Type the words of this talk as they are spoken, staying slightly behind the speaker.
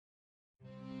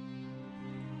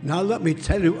Now let me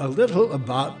tell you a little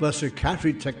about Blessed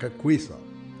Kateri Tekakwitha.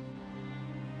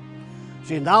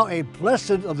 She's now a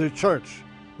blessed of the church,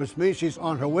 which means she's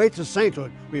on her way to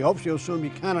sainthood. We hope she'll soon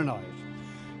be canonized.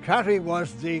 Kateri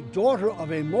was the daughter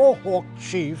of a Mohawk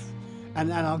chief and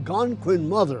an Algonquin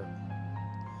mother.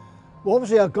 What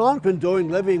was the Algonquin doing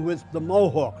living with the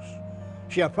Mohawks?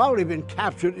 She had probably been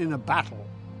captured in a battle.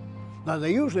 Now,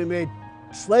 they usually made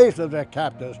slaves of their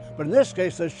captors, but in this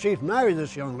case, the chief married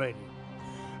this young lady.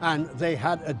 And they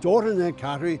had a daughter named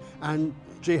Kateri, and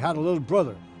she had a little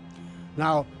brother.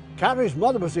 Now, Kateri's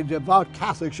mother was a devout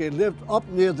Catholic. She lived up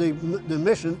near the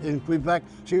mission in Quebec.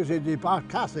 She was a devout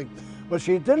Catholic, but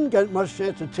she didn't get much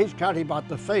chance to teach Kateri about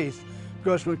the faith,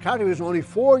 because when Kateri was only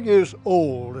 4 years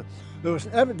old, there was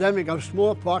an epidemic of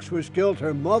smallpox which killed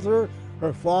her mother,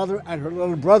 her father, and her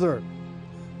little brother.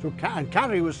 So, and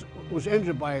Kateri was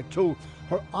injured by it too.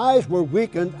 Her eyes were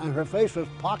weakened and her face was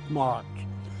pockmarked.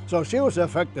 So she was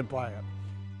affected by it.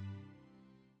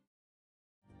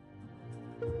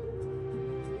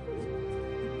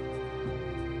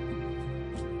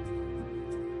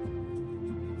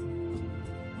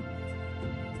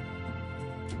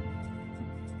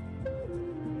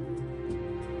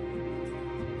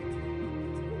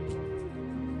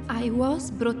 I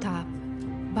was brought up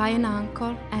by an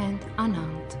uncle and an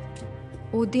aunt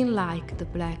who didn't like the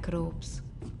black robes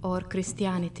or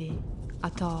Christianity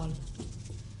at all.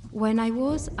 When I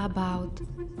was about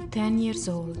 10 years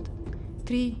old,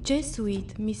 3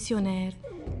 Jesuit missionaries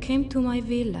came to my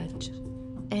village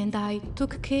and I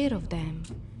took care of them,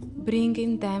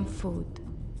 bringing them food.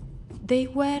 They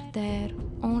were there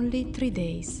only 3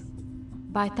 days,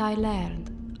 but I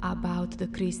learned about the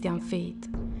Christian faith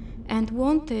and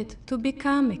wanted to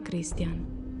become a Christian.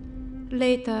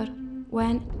 Later,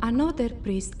 when another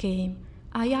priest came,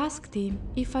 I asked him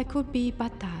if I could be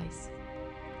baptized.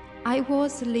 I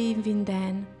was living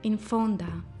then in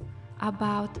Fonda,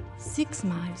 about 6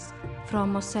 miles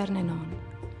from Mosernenon,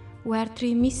 where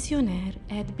 3 missionaries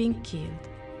had been killed.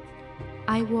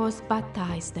 I was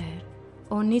baptized there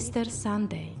on Easter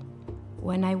Sunday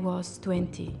when I was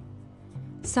 20.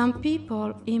 Some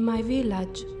people in my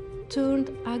village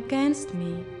turned against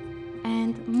me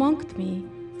and mocked me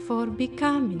for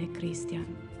becoming a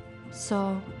Christian.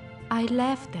 So I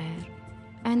left there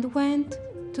and went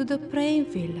to the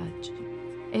Praying Village,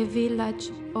 a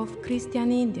village of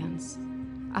Christian Indians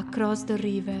across the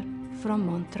river from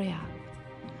Montreal.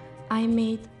 I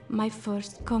made my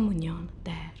first communion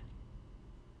there.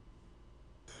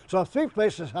 So 3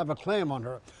 places have a claim on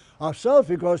her. Ourselves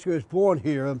because she was born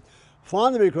here,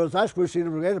 Fonda because that's where she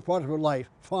lived the greater part of her life,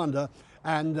 Fonda,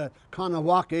 and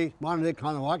Kanawaki, modern-day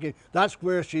Kanawaki, that's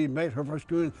where she made her first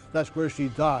communion, that's where she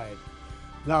died.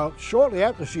 Now, shortly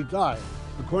after she died,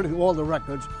 according to all the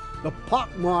records, the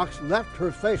pock marks left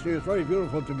her face. She was very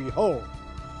beautiful to behold.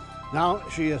 Now,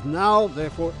 she is now,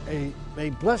 therefore, a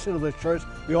blessed of the church.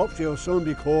 We hope she will soon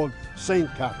be called Saint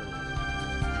Kateri.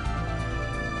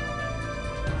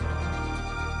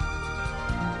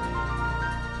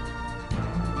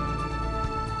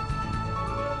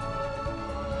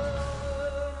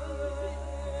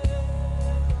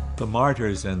 The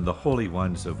martyrs and the holy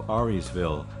ones of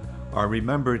Auriesville are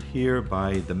remembered here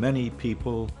by the many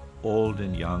people, old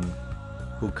and young,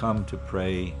 who come to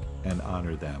pray and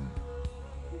honor them.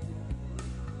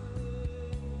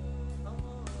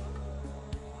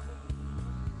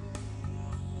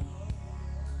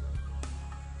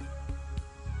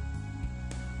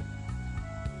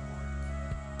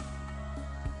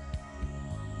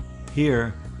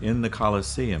 Here in the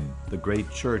Colosseum, the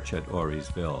great church at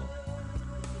Auriesville,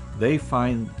 they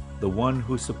find the one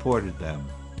who supported them,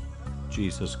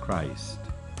 Jesus Christ.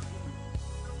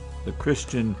 The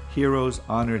Christian heroes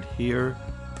honored here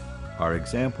are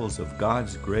examples of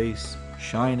God's grace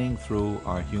shining through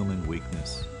our human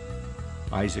weakness.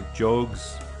 Isaac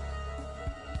Jogues,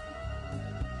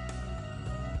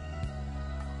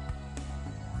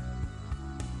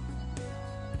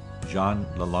 Jean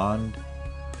Lalonde,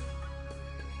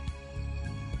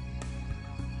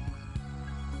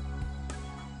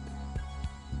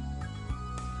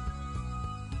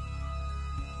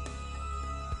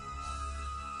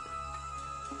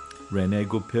 René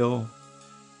Goupil,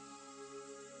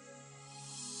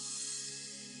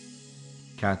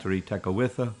 Kateri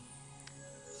Tekakwitha,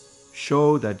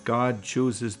 show that God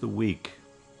chooses the weak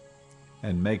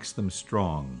and makes them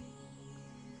strong.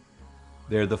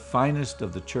 They're the finest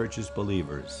of the church's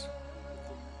believers.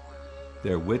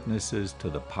 They're witnesses to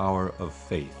the power of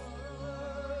faith.